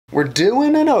We're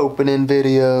doing an opening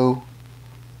video.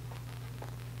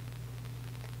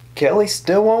 Kelly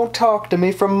still won't talk to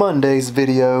me from Monday's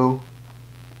video.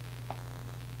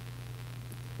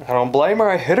 I don't blame her,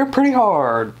 I hit her pretty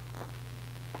hard.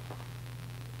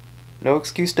 No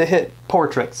excuse to hit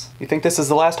portraits. You think this is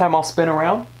the last time I'll spin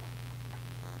around?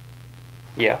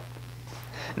 Yeah.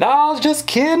 No, I was just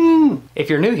kidding. If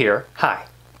you're new here, hi.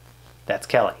 That's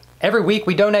Kelly. Every week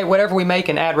we donate whatever we make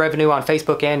in ad revenue on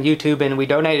Facebook and YouTube, and we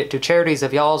donate it to charities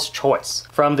of y'all's choice.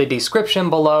 From the description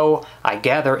below, I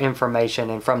gather information,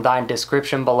 and from thine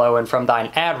description below and from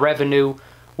thine ad revenue,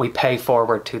 we pay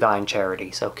forward to thine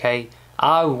charities, okay?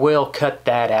 I will cut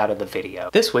that out of the video.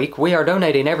 This week, we are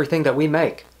donating everything that we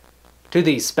make to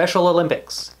the Special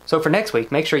Olympics. So for next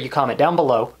week, make sure you comment down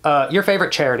below your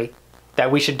favorite charity that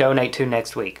we should donate to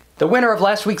next week. The winner of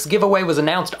last week's giveaway was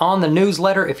announced on the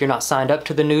newsletter. If you're not signed up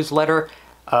to the newsletter,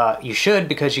 you should,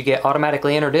 because you get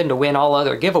automatically entered in to win all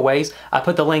other giveaways. I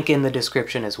put the link in the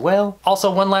description as well. Also,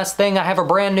 one last thing, I have a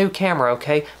brand new camera,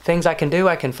 okay? Things I can do,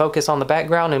 I can focus on the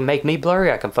background and make me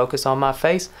blurry. I can focus on my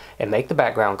face and make the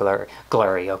background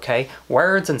blurry, okay?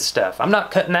 Words and stuff. I'm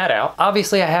not cutting that out.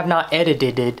 Obviously, I have not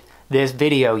edited this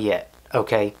video yet.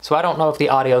 Okay, so I don't know if the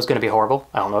audio is going to be horrible.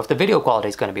 I don't know if the video quality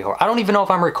is going to be horrible. I don't even know if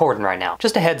I'm recording right now.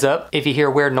 Just a heads up, if you hear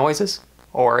weird noises,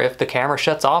 or if the camera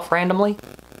shuts off randomly,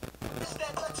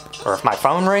 or if my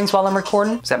phone rings while I'm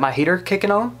recording. Is that my heater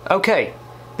kicking on? Okay,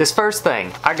 this first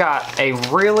thing, I got a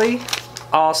really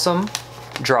awesome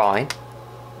drawing,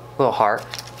 little heart,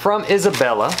 from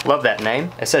Isabella. Love that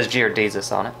name. It says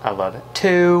Giardizis on it. I love it.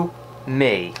 To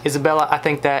me. Isabella, I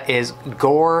think that is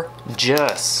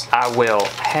gorgeous. I will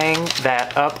hang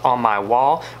that up on my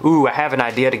wall. Ooh, I have an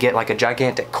idea to get like a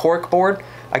gigantic cork board.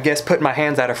 I guess putting my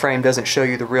hands out of frame doesn't show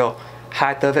you the real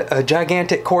height of it. A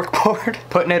gigantic cork board.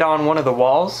 Putting it on one of the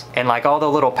walls, and like all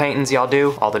the little paintings y'all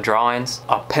do, all the drawings,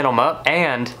 I'll pin them up.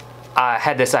 And I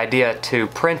had this idea to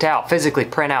print out, physically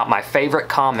print out my favorite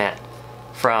comment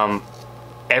from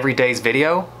every day's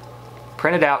video.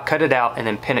 Print it out, cut it out, and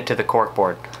then pin it to the cork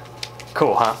board.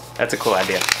 Cool, huh? That's a cool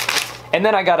idea. And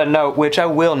then I got a note, which I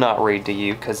will not read to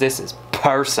you because this is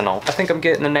personal. I think I'm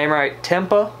getting the name right.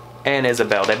 Tempa and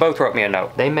Isabel. They both wrote me a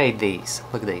note. They made these.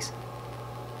 Look at these.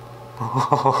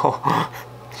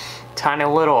 Tiny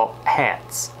little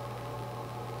hats.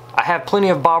 I have plenty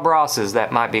of Bob Rosses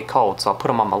that might be cold, so I'll put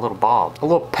them on my little bob. A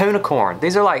little punicorn.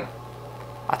 These are like,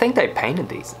 I think they painted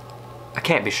these. I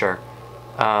can't be sure.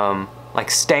 Like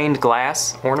stained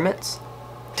glass ornaments.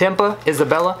 Tempa,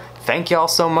 Isabella, thank y'all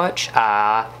so much.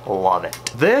 I love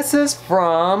it. This is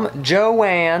from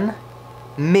Joanne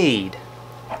Mead,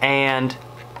 and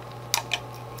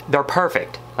they're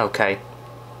perfect, okay?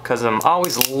 Because I'm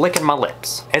always licking my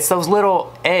lips. It's those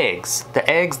little eggs, the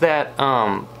eggs that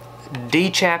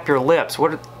de-chap your lips.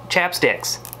 What are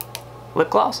chapsticks? Lip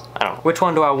gloss? I don't know. Which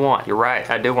one do I want? You're right,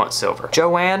 I do want silver.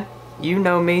 Joanne, you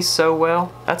know me so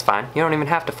well. That's fine, you don't even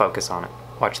have to focus on it.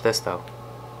 Watch this though.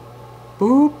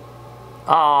 Boop.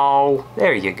 Oh,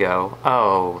 there you go.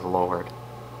 Oh, Lord.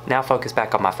 Now focus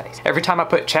back on my face. Every time I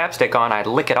put chapstick on, I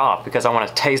lick it off because I want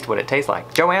to taste what it tastes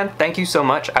like. Joanne, thank you so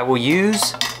much. I will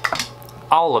use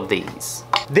all of these.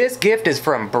 This gift is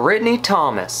from Brittany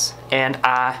Thomas, and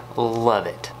I love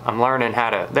it. I'm learning how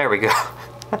to, there we go.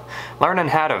 Learning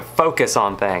how to focus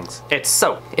on things. It's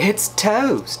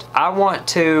toast. I want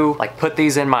to like put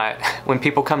these in my, when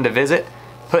people come to visit,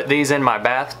 put these in my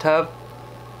bathtub.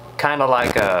 Kind of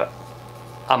like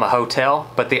I'm a hotel,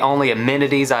 but the only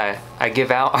amenities I give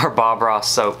out are Bob Ross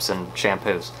soaps and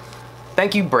shampoos.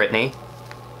 Thank you, Brittany.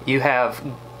 You have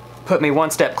put me one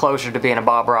step closer to being a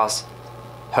Bob Ross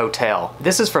hotel.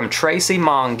 This is from Tracy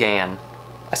Mongan.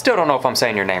 I still don't know if I'm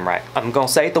saying your name right. I'm gonna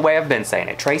say it the way I've been saying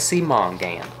it. Tracy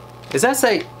Mongan. Does that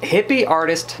say hippie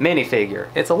artist minifigure?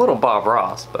 It's a little Bob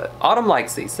Ross, but Autumn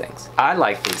likes these things. I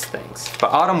like these things,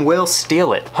 but Autumn will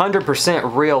steal it.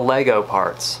 100% real Lego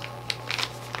parts.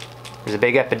 There's a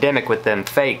big epidemic with them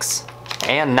fakes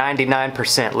and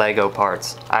 99% Lego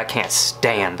parts. I can't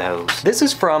stand those. This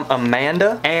is from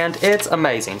Amanda, and it's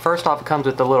amazing. First off, it comes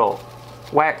with the little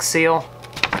wax seal,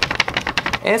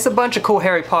 and it's a bunch of cool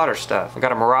Harry Potter stuff. I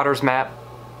got a Marauders map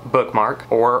bookmark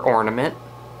or ornament.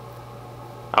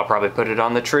 I'll probably put it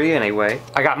on the tree anyway.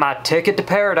 I got my ticket to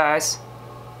paradise.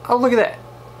 Oh, look at that.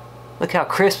 Look how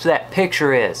crisp that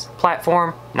picture is.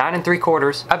 Platform, 9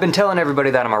 3/4. I've been telling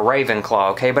everybody that I'm a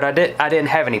Ravenclaw, okay? But I didn't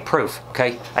have any proof,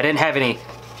 okay? I didn't have any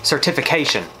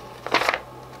certification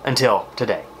until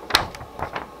today.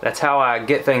 That's how I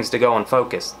get things to go in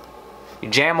focus. You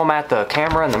jam them at the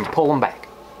camera and then pull them back.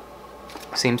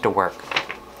 Seems to work.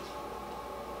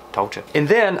 Told you. And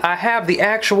then I have the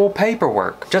actual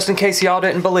paperwork. Just in case y'all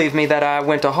didn't believe me that I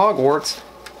went to Hogwarts,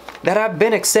 that I've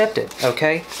been accepted,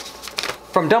 okay?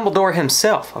 From Dumbledore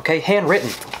himself, okay? Handwritten.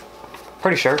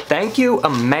 Pretty sure. Thank you,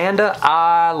 Amanda.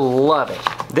 I love it.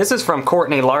 This is from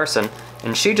Courtney Larson,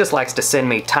 and she just likes to send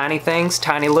me tiny things,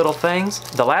 tiny little things.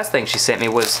 The last thing she sent me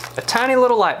was a tiny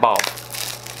little light bulb,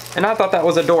 and I thought that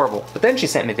was adorable. But then she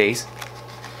sent me these.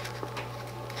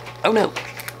 Oh no.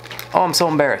 Oh, I'm so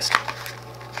embarrassed.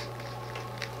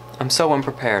 I'm so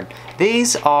unprepared.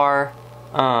 These are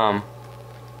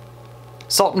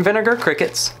salt and vinegar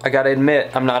crickets. I gotta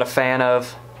admit, I'm not a fan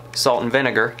of salt and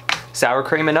vinegar. Sour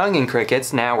cream and onion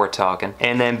crickets, now we're talking.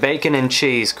 And then bacon and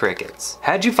cheese crickets.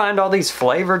 How'd you find all these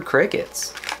flavored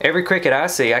crickets? Every cricket I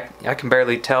see, I can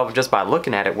barely tell just by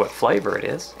looking at it what flavor it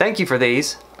is. Thank you for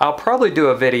these. I'll probably do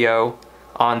a video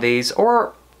on these,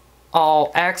 or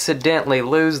I'll accidentally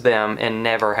lose them and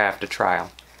never have to try them.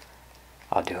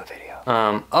 I'll do a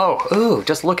video.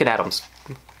 Just looking at them's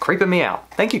creeping me out.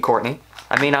 Thank you, Courtney.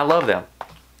 I mean, I love them.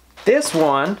 This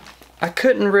one, I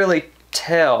couldn't really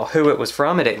tell who it was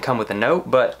from. It didn't come with a note,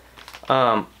 but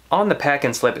on the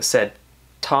packing slip it said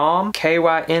Tom,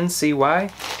 K-Y-N-C-Y,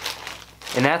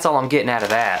 and that's all I'm getting out of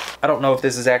that. I don't know if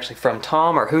this is actually from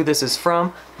Tom or who this is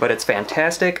from, but it's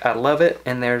fantastic. I love it,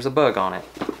 and there's a bug on it.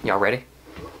 Y'all ready?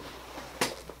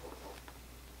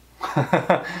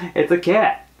 It's a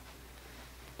cat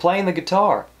playing the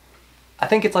guitar. I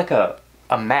think it's like a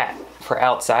mat for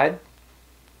outside,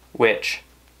 which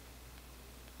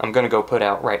I'm gonna go put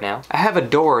out right now. I have a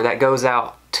door that goes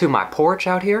out to my porch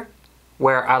out here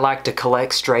where I like to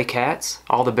collect stray cats,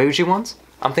 all the bougie ones.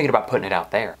 I'm thinking about putting it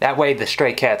out there. That way the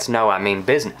stray cats know I mean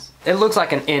business. It looks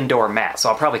like an indoor mat, so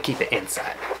I'll probably keep it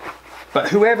inside. But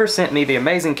whoever sent me the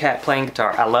amazing cat playing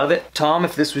guitar, I love it. Tom,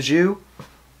 if this was you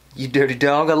dirty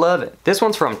dog, I love it. This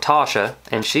one's from Tasha,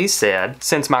 and she said,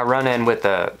 since my run-in with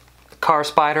the car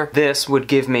spider, this would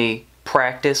give me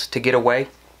practice to get away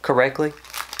correctly.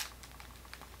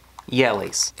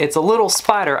 Yellies. It's a little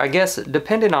spider, I guess,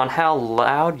 depending on how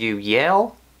loud you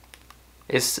yell,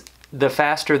 is the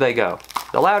faster they go.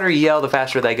 The louder you yell, the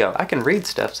faster they go. I can read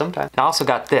stuff sometimes. I also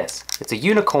got this. It's a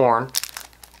unicorn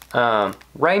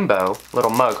rainbow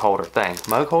little mug holder thing.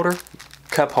 Mug holder?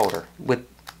 Cup holder with,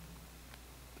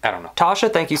 I don't know.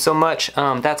 Tasha, thank you so much.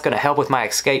 That's gonna help with my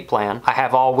escape plan. I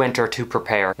have all winter to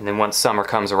prepare, and then once summer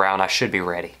comes around, I should be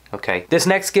ready, okay? This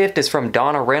next gift is from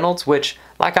Donna Reynolds, which,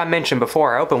 like I mentioned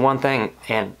before, I opened one thing,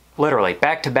 and literally,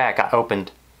 back to back, I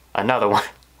opened another one.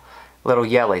 Little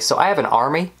yellies. So I have an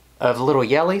army of little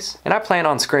yellies, and I plan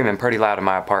on screaming pretty loud in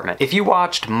my apartment. If you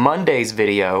watched Monday's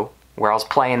video, where I was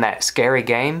playing that scary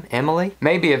game, Emily,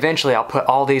 maybe eventually I'll put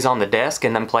all these on the desk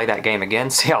and then play that game again,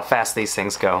 see how fast these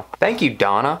things go. Thank you,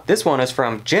 Donna. This one is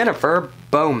from Jennifer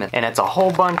Bowman, and it's a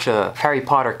whole bunch of Harry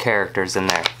Potter characters in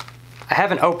there. I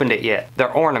haven't opened it yet.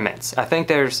 They're ornaments. I think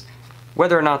there's,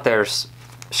 whether or not there's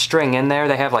string in there,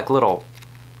 they have like little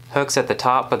hooks at the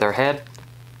top of their head,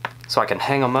 so I can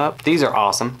hang them up. These are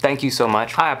awesome. Thank you so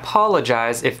much. I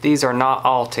apologize if these are not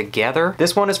all together.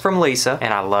 This one is from Lisa,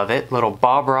 and I love it. Little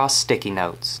Bob Ross sticky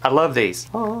notes. I love these.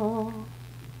 Oh.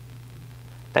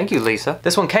 Thank you, Lisa.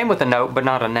 This one came with a note, but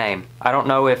not a name. I don't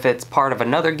know if it's part of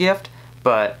another gift,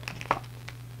 but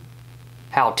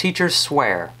How Teachers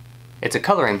Swear. It's a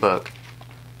coloring book.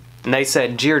 And they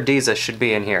said Giardiza should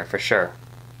be in here for sure.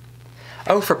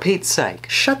 Oh, for Pete's sake,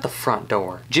 shut the front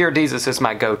door. Giardiza is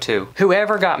my go-to.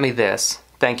 Whoever got me this,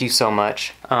 thank you so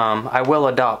much. I will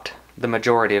adopt the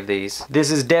majority of these.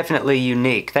 This is definitely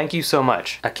unique. Thank you so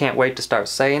much. I can't wait to start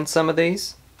saying some of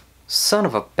these. Son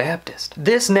of a Baptist.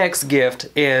 This next gift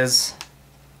is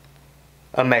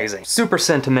amazing. Super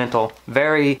sentimental,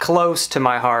 very close to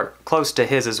my heart, close to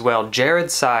his as well.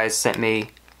 Jared Size sent me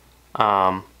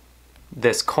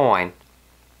this coin.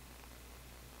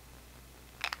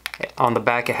 On the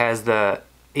back it has the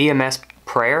EMS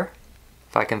prayer,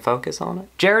 if I can focus on it.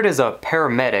 Jared is a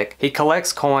paramedic. He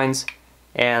collects coins,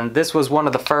 and this was one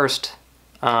of the first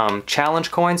challenge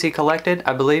coins he collected,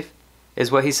 I believe,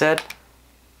 is what he said.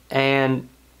 And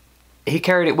he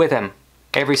carried it with him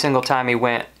every single time he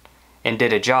went and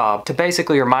did a job to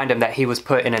basically remind him that he was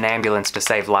put in an ambulance to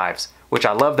save lives, which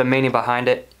I love the meaning behind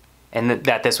it, and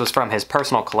that this was from his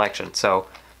personal collection. So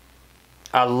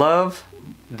I love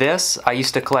this. I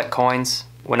used to collect coins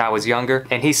when I was younger,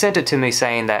 and he sent it to me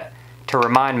saying that to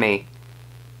remind me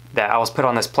that I was put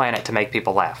on this planet to make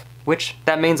people laugh, which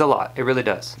that means a lot. It really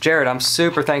does. Jared, I'm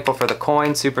super thankful for the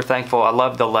coin, super thankful. I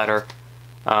love the letter.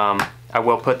 I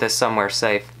will put this somewhere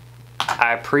safe.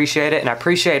 I appreciate it, and I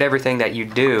appreciate everything that you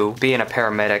do being a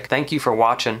paramedic. Thank you for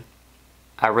watching.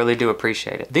 I really do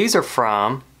appreciate it. These are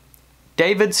from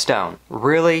David Stone.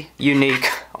 Really unique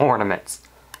ornaments.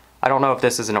 I don't know if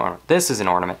this is an ornament. This is an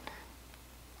ornament.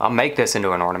 I'll make this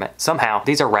into an ornament. Somehow,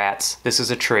 these are rats. This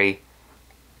is a tree.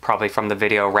 Probably from the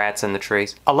video, Rats in the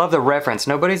Trees. I love the reference.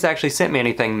 Nobody's actually sent me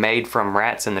anything made from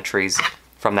rats in the trees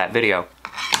from that video.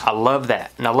 I love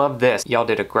that. And I love this. Y'all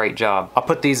did a great job. I'll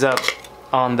put these up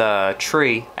on the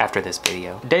tree after this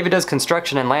video. David does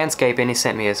construction and landscaping. He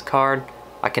sent me his card.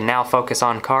 I can now focus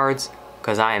on cards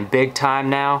because I am big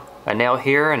time now. A nail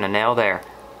here and a nail there.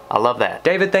 I love that.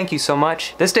 David, thank you so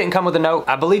much. This didn't come with a note.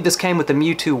 I believe this came with the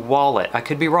Mewtwo wallet. I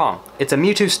could be wrong. It's a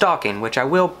Mewtwo stocking, which I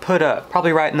will put up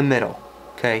probably right in the middle.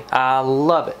 Okay, I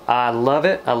love it. I love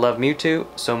it. I love Mewtwo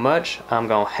so much. I'm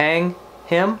gonna hang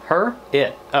him, her,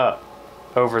 it up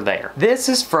over there. This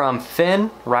is from Finn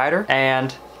Rider,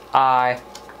 and I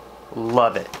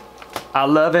love it. I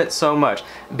love it so much.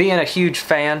 Being a huge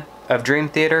fan of Dream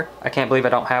Theater, I can't believe I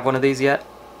don't have one of these yet,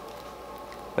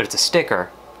 but it's a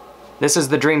sticker. This is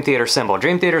the Dream Theater symbol.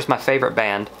 Dream Theater is my favorite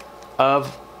band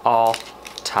of all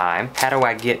time. How do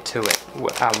I get to it?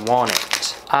 I want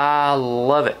it. I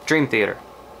love it. Dream Theater.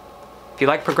 If you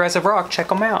like progressive rock, check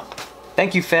them out.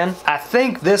 Thank you, Finn. I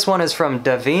think this one is from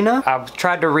Davina. I've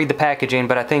tried to read the packaging,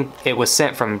 but I think it was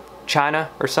sent from China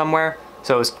or somewhere,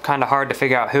 so it was kind of hard to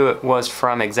figure out who it was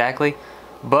from exactly.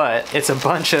 But it's a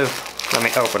bunch of, let me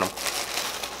open them,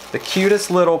 the cutest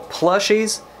little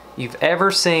plushies you've ever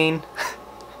seen.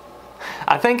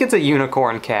 I think it's a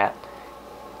unicorn cat.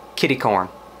 Kitty corn.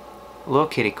 Little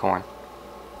kitty corn.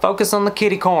 Focus on the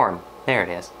kitty corn. There it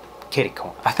is. Kitty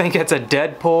corn. I think it's a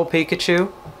Deadpool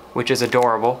Pikachu, which is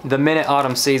adorable. The minute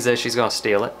Autumn sees this, she's gonna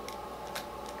steal it.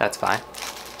 That's fine.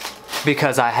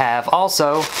 Because I have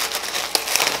also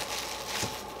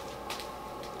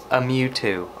a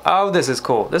Mewtwo. Oh, this is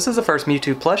cool. This is the first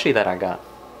Mewtwo plushie that I got.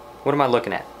 What am I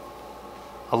looking at?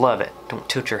 I love it. Don't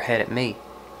tilt your head at me.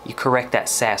 You correct that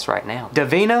sass right now.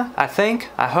 Davina, I think,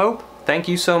 I hope. Thank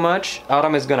you so much.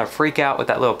 Autumn is gonna freak out with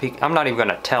that little peek. I'm not even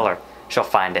gonna tell her. She'll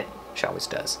find it. She always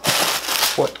does.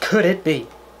 What could it be?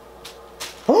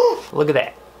 Look at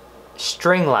that.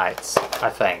 String lights, I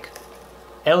think.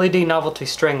 LED novelty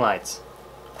string lights.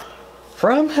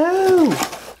 From who?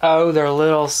 Oh, they're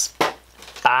little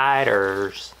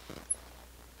spiders.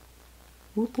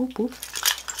 Whoop, whoop, whoop.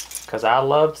 Because I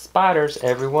love spiders.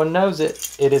 Everyone knows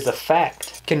it. It is a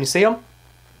fact. Can you see them?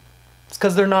 It's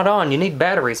because they're not on. You need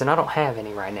batteries, and I don't have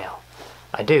any right now.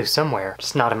 I do somewhere,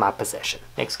 just not in my possession.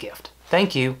 Next gift.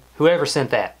 Thank you, whoever sent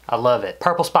that. I love it.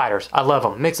 Purple spiders, I love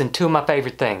them. Mixing two of my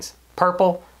favorite things.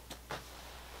 Purple.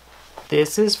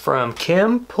 This is from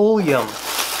Kim Pulliam.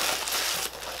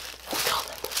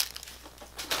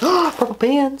 Purple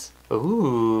pens.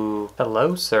 Ooh,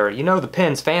 hello, sir. You know the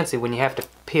pen's fancy when you have to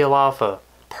peel off a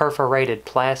perforated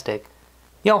plastic.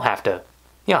 You don't have to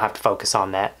focus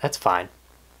on that. That's fine.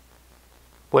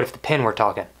 What if the pen were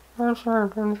talking?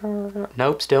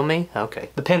 Nope, still me? Okay.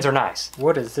 The pens are nice.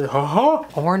 What is this?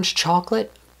 Orange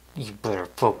chocolate? You better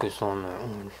focus on the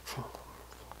orange chocolate.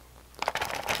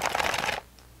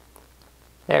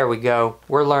 There we go.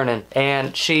 We're learning.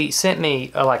 And she sent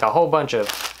me like a whole bunch of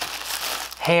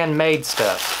handmade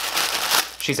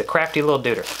stuff. She's a crafty little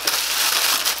duder.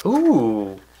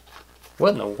 Ooh.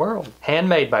 What in the world?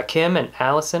 Handmade by Kim and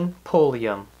Allison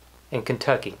Pulliam in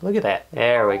Kentucky. Look at that.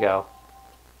 There we go.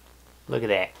 Look at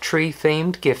that.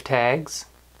 Tree-themed gift tags.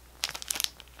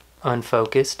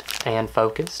 Unfocused and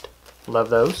focused. Love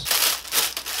those.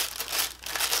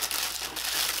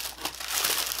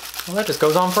 Well, that just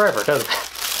goes on forever, doesn't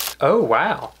it? Oh,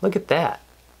 wow. Look at that.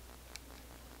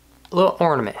 Little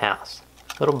ornament house.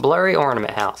 Little blurry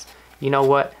ornament house. You know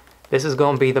what? This is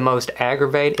going to be the most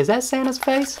aggravating. Is that Santa's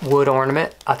face? Wood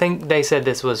ornament. I think they said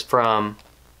this was from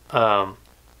an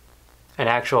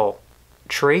actual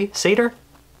tree. Cedar?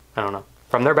 I don't know.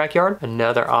 From their backyard.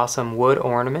 Another awesome wood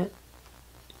ornament.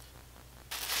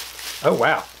 Oh,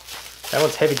 wow. That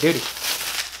one's heavy duty.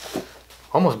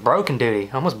 Almost broken duty.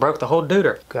 Almost broke the whole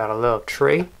duder. Got a little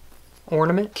tree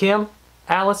ornament. Kim,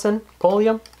 Allison,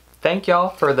 Pulliam, thank y'all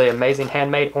for the amazing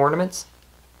handmade ornaments.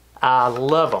 I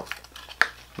love them.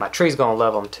 My tree's gonna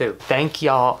love them too. Thank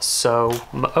y'all so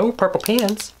much. Oh, purple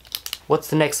pens. What's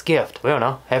the next gift? We don't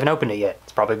know. Haven't opened it yet.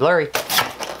 It's probably blurry.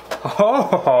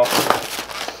 Oh,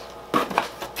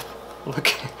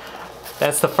 look.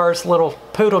 That's the first little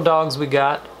poodle dogs we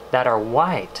got that are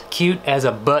white. Cute as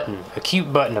a button. A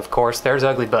cute button, of course. There's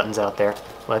ugly buttons out there.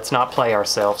 Let's not play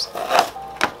ourselves.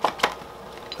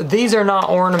 These are not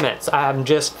ornaments. I'm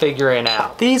just figuring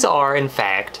out. These are, in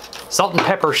fact, salt and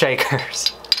pepper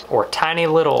shakers. Or tiny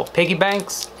little piggy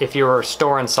banks if you were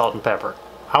storing salt and pepper.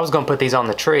 I was gonna put these on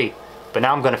the tree, but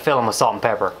now I'm gonna fill them with salt and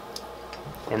pepper.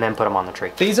 and then put them on the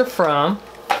tree. These are from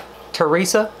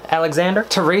Teresa Alexander.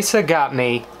 Teresa got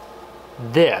me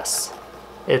this.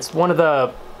 It's one of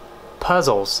the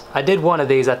puzzles. I did one of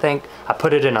these, I think I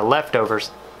put it in a leftovers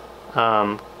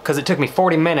because it took me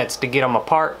 40 minutes to get them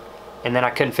apart, and then I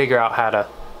couldn't figure out how to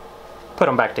put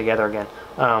them back together again.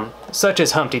 Such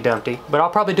as Humpty Dumpty, but I'll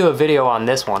probably do a video on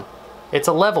this one. It's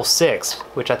a level 6,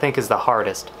 which I think is the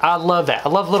hardest. I love that. I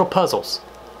love little puzzles.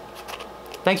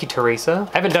 Thank you, Teresa.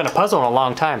 I haven't done a puzzle in a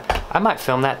long time. I might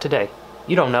film that today.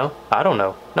 You don't know. I don't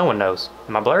know. No one knows.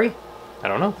 Am I blurry? I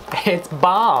don't know. It's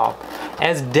Bob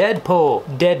as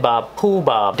Deadpool. Dead Bob. Pool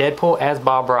Bob. Deadpool as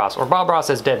Bob Ross. Or Bob Ross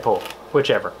as Deadpool.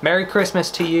 Whichever. Merry Christmas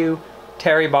to you,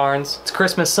 Terry Barnes. It's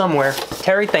Christmas somewhere.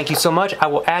 Terry, thank you so much. I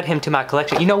will add him to my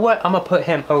collection. You know what? I'm going to put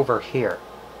him over here.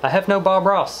 I have no Bob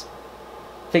Ross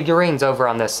figurines over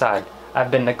on this side.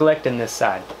 I've been neglecting this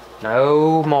side.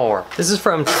 No more. This is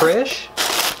from Trish.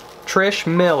 Trish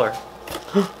Miller.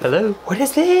 Hello. What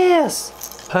is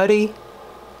this? Putty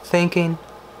thinking.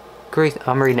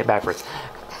 I'm reading it backwards.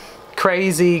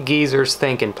 Crazy geezers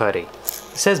thinking putty. It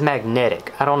says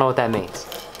magnetic. I don't know what that means.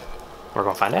 We're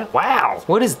gonna find out. Wow.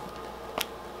 What is?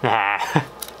 Nah.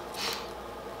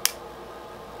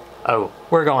 Oh,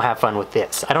 we're gonna have fun with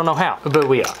this. I don't know how, but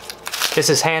we are. This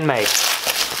is handmade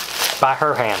by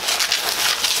her hand.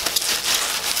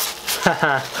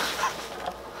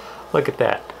 Look at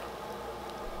that.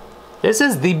 This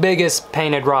is the biggest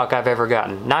painted rock I've ever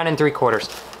gotten. 9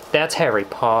 3/4. That's Harry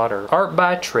Potter. Art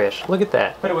by Trish. Look at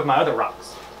that. Put it with my other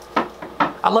rocks.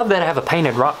 I love that I have a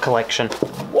painted rock collection.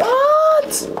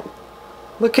 What?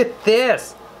 Look at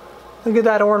this. Look at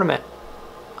that ornament.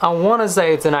 I want to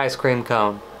say it's an ice cream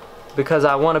cone because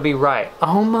I want to be right.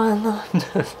 Oh my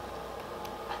Lord.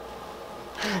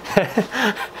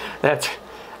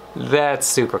 That's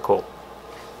super cool.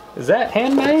 Is that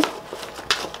handmade?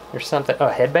 Or something? Oh,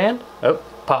 headband? Oh,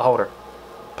 pot holder.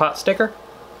 Pot sticker?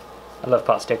 I love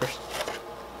pot stickers.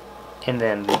 And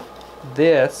then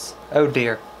this. Oh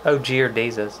dear. Oh dear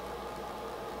Jesus.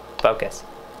 Focus.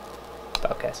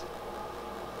 Focus.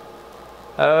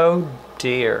 Oh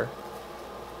dear.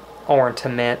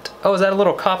 Ornament. Oh, is that a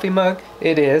little coffee mug?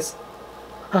 It is.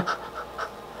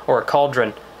 Or a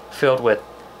cauldron filled with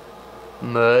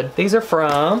mud. These are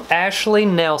from Ashley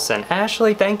Nelson.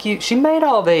 Ashley, thank you. She made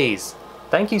all these.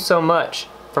 Thank you so much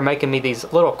for making me these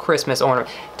little Christmas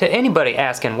ornaments. To anybody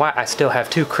asking why I still have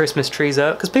 2 Christmas trees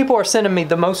up, because people are sending me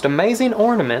the most amazing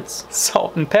ornaments,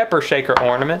 salt and pepper shaker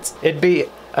ornaments. It'd be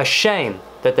a shame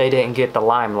that they didn't get the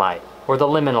limelight or the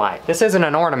lemon light. This isn't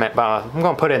an ornament, but I'm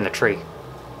gonna put it in the tree.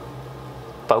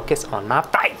 Focus on my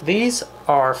face. These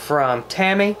are from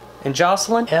Tammy and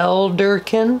Jocelyn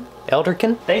Elderkin.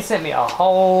 They sent me a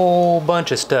whole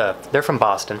bunch of stuff. They're from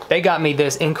Boston. They got me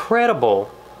this incredible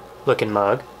looking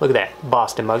mug. Look at that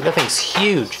Boston mug. That thing's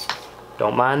huge.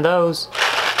 Don't mind those.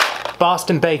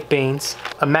 Boston baked beans.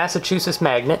 A Massachusetts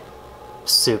magnet.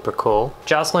 Super cool.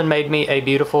 Jocelyn made me a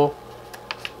beautiful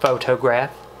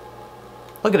photograph.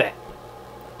 Look at that.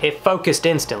 It focused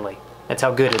instantly. That's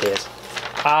how good it is.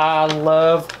 I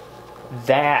love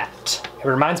that. It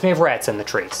reminds me of rats in the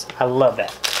trees. I love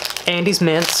that. Andy's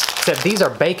mints. Except these are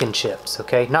bacon chips,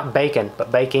 okay? Not bacon,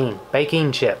 but baking.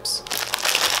 Baking chips.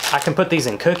 I can put these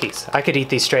in cookies. I could eat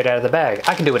these straight out of the bag.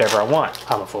 I can do whatever I want.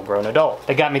 I'm a full-grown adult.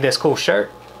 They got me this cool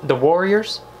shirt. The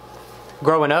Warriors.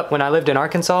 Growing up, when I lived in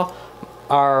Arkansas,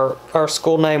 our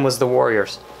school name was the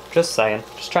Warriors. Just saying.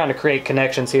 Just trying to create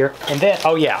connections here. And then,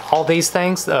 oh yeah, all these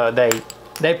things, they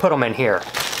put them in here.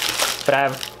 But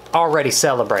I've already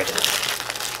celebrated.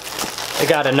 They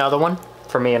got another one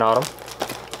for me and Autumn.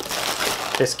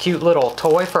 This cute little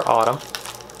toy for Autumn,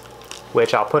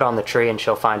 which I'll put on the tree and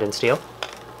she'll find and steal.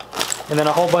 And then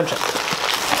a whole bunch of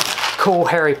cool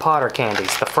Harry Potter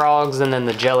candies. The frogs and then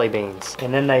the jelly beans.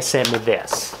 And then they sent me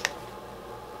this,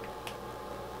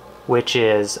 which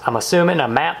is, I'm assuming, a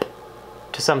map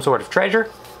to some sort of treasure.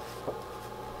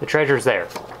 The treasure's there.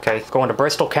 Okay, going to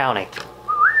Bristol County.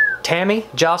 Tammy,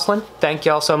 Jocelyn, thank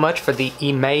y'all so much for the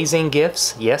amazing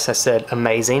gifts. Yes, I said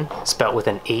amazing, spelt with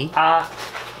an E. I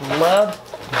love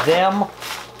them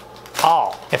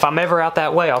all. If I'm ever out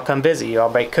that way, I'll come visit you.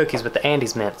 I'll bake cookies with the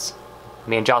Andes mints.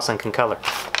 Me and Jocelyn can color.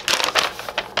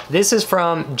 This is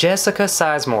from Jessica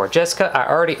Sizemore. Jessica, I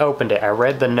already opened it. I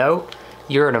read the note.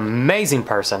 You're an amazing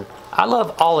person. I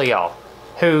love all of y'all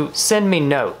who send me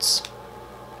notes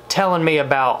telling me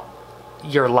about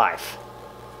your life.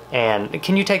 And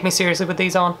can you take me seriously with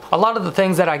these on? A lot of the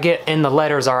things that I get in the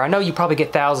letters are, I know you probably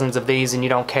get thousands of these and you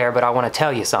don't care, but I want to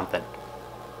tell you something.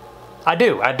 I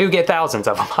do get thousands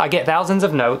of them. I get thousands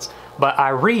of notes, but I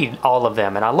read all of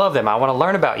them and I love them. I want to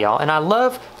learn about y'all and I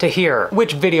love to hear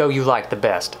which video you like the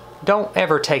best. Don't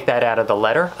ever take that out of the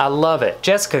letter. I love it.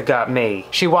 Jessica got me.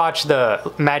 She watched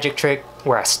the magic trick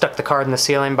where I stuck the card in the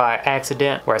ceiling by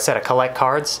accident, where I said I collect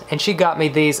cards, and she got me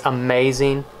these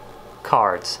amazing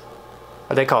cards.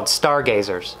 Are they called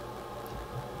Stargazers?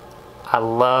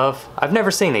 I've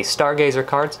never seen these Stargazer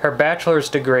cards. Her bachelor's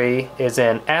degree is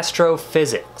in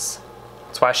astrophysics.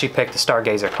 That's why she picked the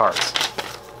Stargazer cards.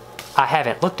 I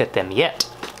haven't looked at them yet.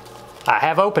 I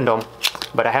have opened them,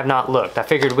 but I have not looked. I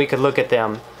figured we could look at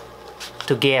them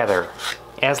together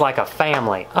as like a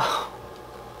family. Oh,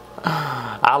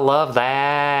 I love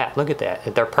that. Look at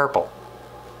that. They're purple.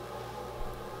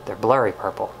 They're blurry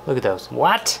purple. Look at those.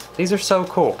 What? These are so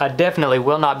cool. I definitely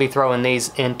will not be throwing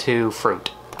these into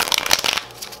fruit.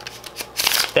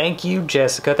 Thank you,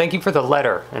 Jessica. Thank you for the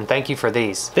letter, and thank you for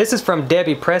these. This is from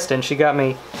Debbie Preston. She got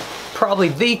me probably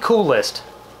the coolest,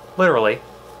 literally,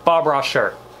 Bob Ross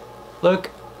shirt. Look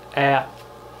at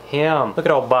him. Look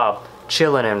at old Bob,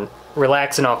 chilling and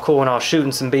relaxing, all cool and all,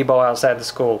 shooting some b-ball outside the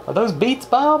school. Are those Beats,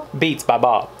 Bob? Beats by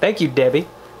Bob. Thank you, Debbie.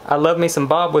 I love me some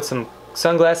Bob with some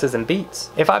sunglasses and Beats.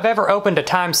 If I've ever opened a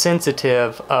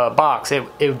time-sensitive box, it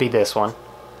would be this one.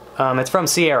 It's from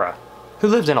Sierra, who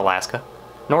lives in Alaska.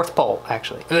 North Pole,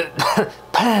 actually.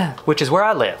 Which is where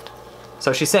I lived.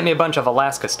 So she sent me a bunch of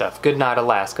Alaska stuff. Good night,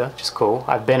 Alaska, which is cool.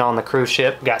 I've been on the cruise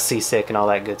ship, got seasick and all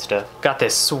that good stuff. Got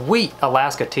this sweet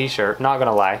Alaska t-shirt, not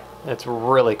gonna lie. It's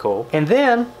really cool. And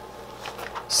then,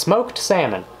 smoked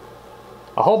salmon.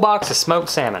 A whole box of smoked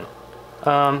salmon.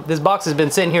 This box has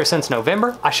been sitting here since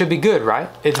November. I should be good, right?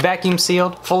 It's vacuum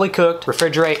sealed, fully cooked,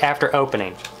 refrigerate after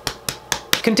opening.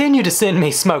 Continue to send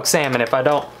me smoked salmon if I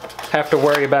don't have to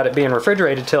worry about it being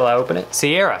refrigerated till I open it.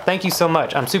 Sierra, thank you so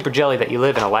much. I'm super jelly that you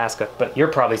live in Alaska, but you're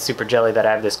probably super jelly that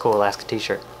I have this cool Alaska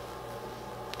t-shirt.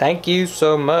 Thank you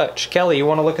so much. Kelly, you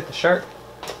want to look at the shirt?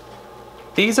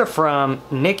 These are from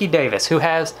Nikki Davis, who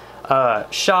has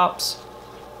shops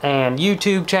and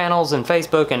YouTube channels and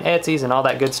Facebook and Etsy's and all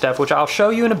that good stuff, which I'll show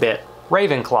you in a bit.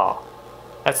 Ravenclaw.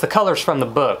 That's the colors from the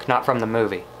book, not from the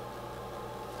movie.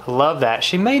 I love that.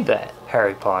 She made that.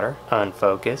 Harry Potter,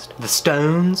 unfocused. The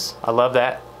Stones, I love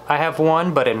that. I have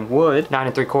one, but in wood,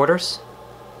 9 3/4.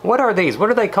 What are these? What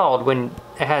are they called when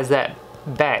it has that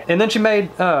back? And then she made,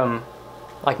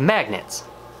 like magnets.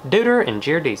 Deuter and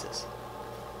Giardises.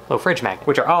 Little fridge magnets,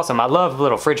 which are awesome. I love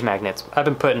little fridge magnets. I've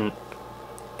been putting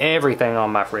everything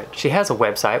on my fridge. She has a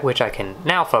website, which I can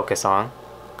now focus on.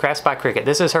 Crafts by Cricket.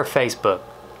 This is her Facebook.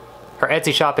 Her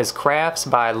Etsy shop is Crafts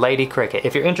by Lady Cricket.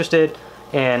 If you're interested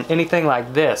in anything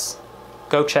like this,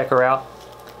 go check her out.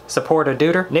 Support a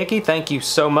deuter. Nikki, thank you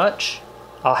so much.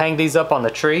 I'll hang these up on the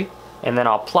tree, and then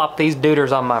I'll plop these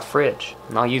deuters on my fridge.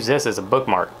 And I'll use this as a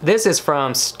bookmark. This is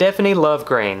from Stephanie Love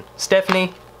Green.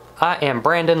 Stephanie, I am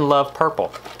Brandon Love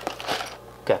Purple.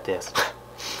 Got this.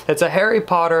 It's a Harry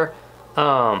Potter,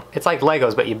 it's like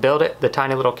Legos, but you build it, the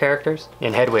tiny little characters.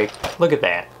 In Hedwig, look at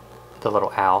that, the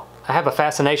little owl. I have a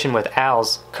fascination with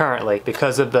owls currently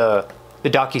because of the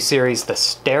docuseries The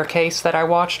Staircase that I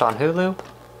watched on Hulu.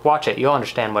 Watch it, you'll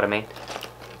understand what I mean.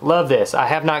 Love this. I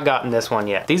have not gotten this one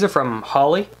yet. These are from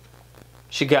Holly.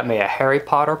 She got me a Harry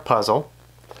Potter puzzle.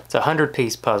 It's a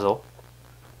 100-piece puzzle.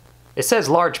 It says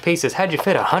large pieces. How'd you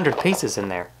fit 100 pieces in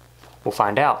there? We'll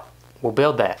find out. We'll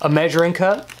build that. A measuring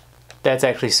cup. That's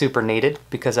actually super needed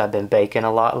because I've been baking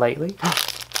a lot lately.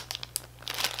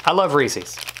 I love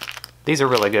Reese's. These are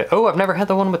really good. Oh, I've never had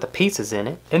the one with the pieces in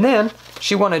it. And then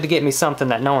she wanted to get me something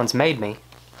that no one's made me.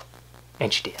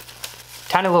 And she did.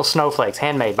 Tiny little snowflakes,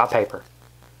 handmade by paper,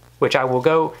 which I will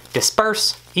go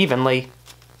disperse evenly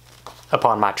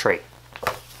upon my tree.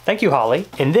 Thank you, Holly.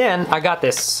 And then I got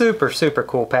this super, super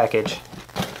cool package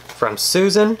from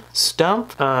Susan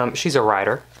Stump. She's a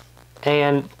writer.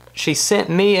 And she sent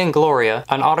me and Gloria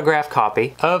an autographed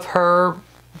copy of her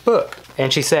book.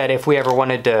 And she said if we ever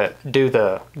wanted to do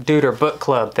the Deuter book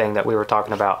club thing that we were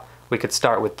talking about, we could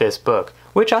start with this book,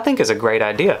 which I think is a great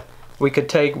idea. We could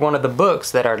take one of the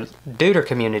books that our Deuter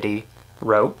community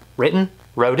wrote,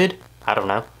 I don't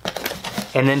know,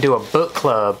 and then do a book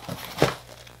club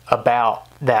about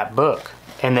that book,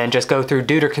 and then just go through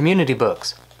Deuter community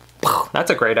books. That's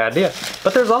a great idea.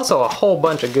 But there's also a whole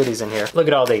bunch of goodies in here. Look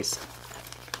at all these.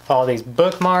 All these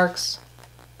bookmarks.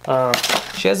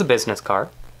 She has a business card.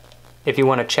 If you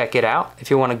want to check it out, if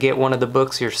you want to get one of the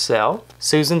books yourself.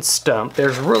 Susan Stump.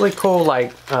 There's really cool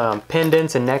like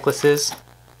pendants and necklaces.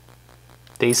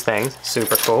 These things,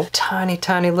 super cool. Tiny,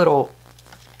 tiny little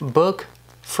book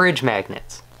fridge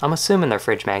magnets. I'm assuming they're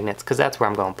fridge magnets because that's where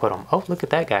I'm going to put them. Oh, look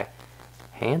at that guy.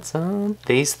 Handsome.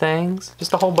 These things.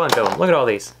 Just a whole bunch of them. Look at all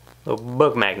these little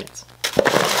book magnets.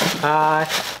 I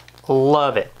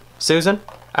love it. Susan,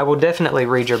 I will definitely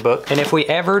read your book. And if we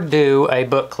ever do a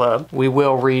book club, we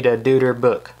will read a Deuter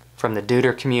book from the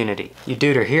Deuter community. You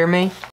Deuter hear me?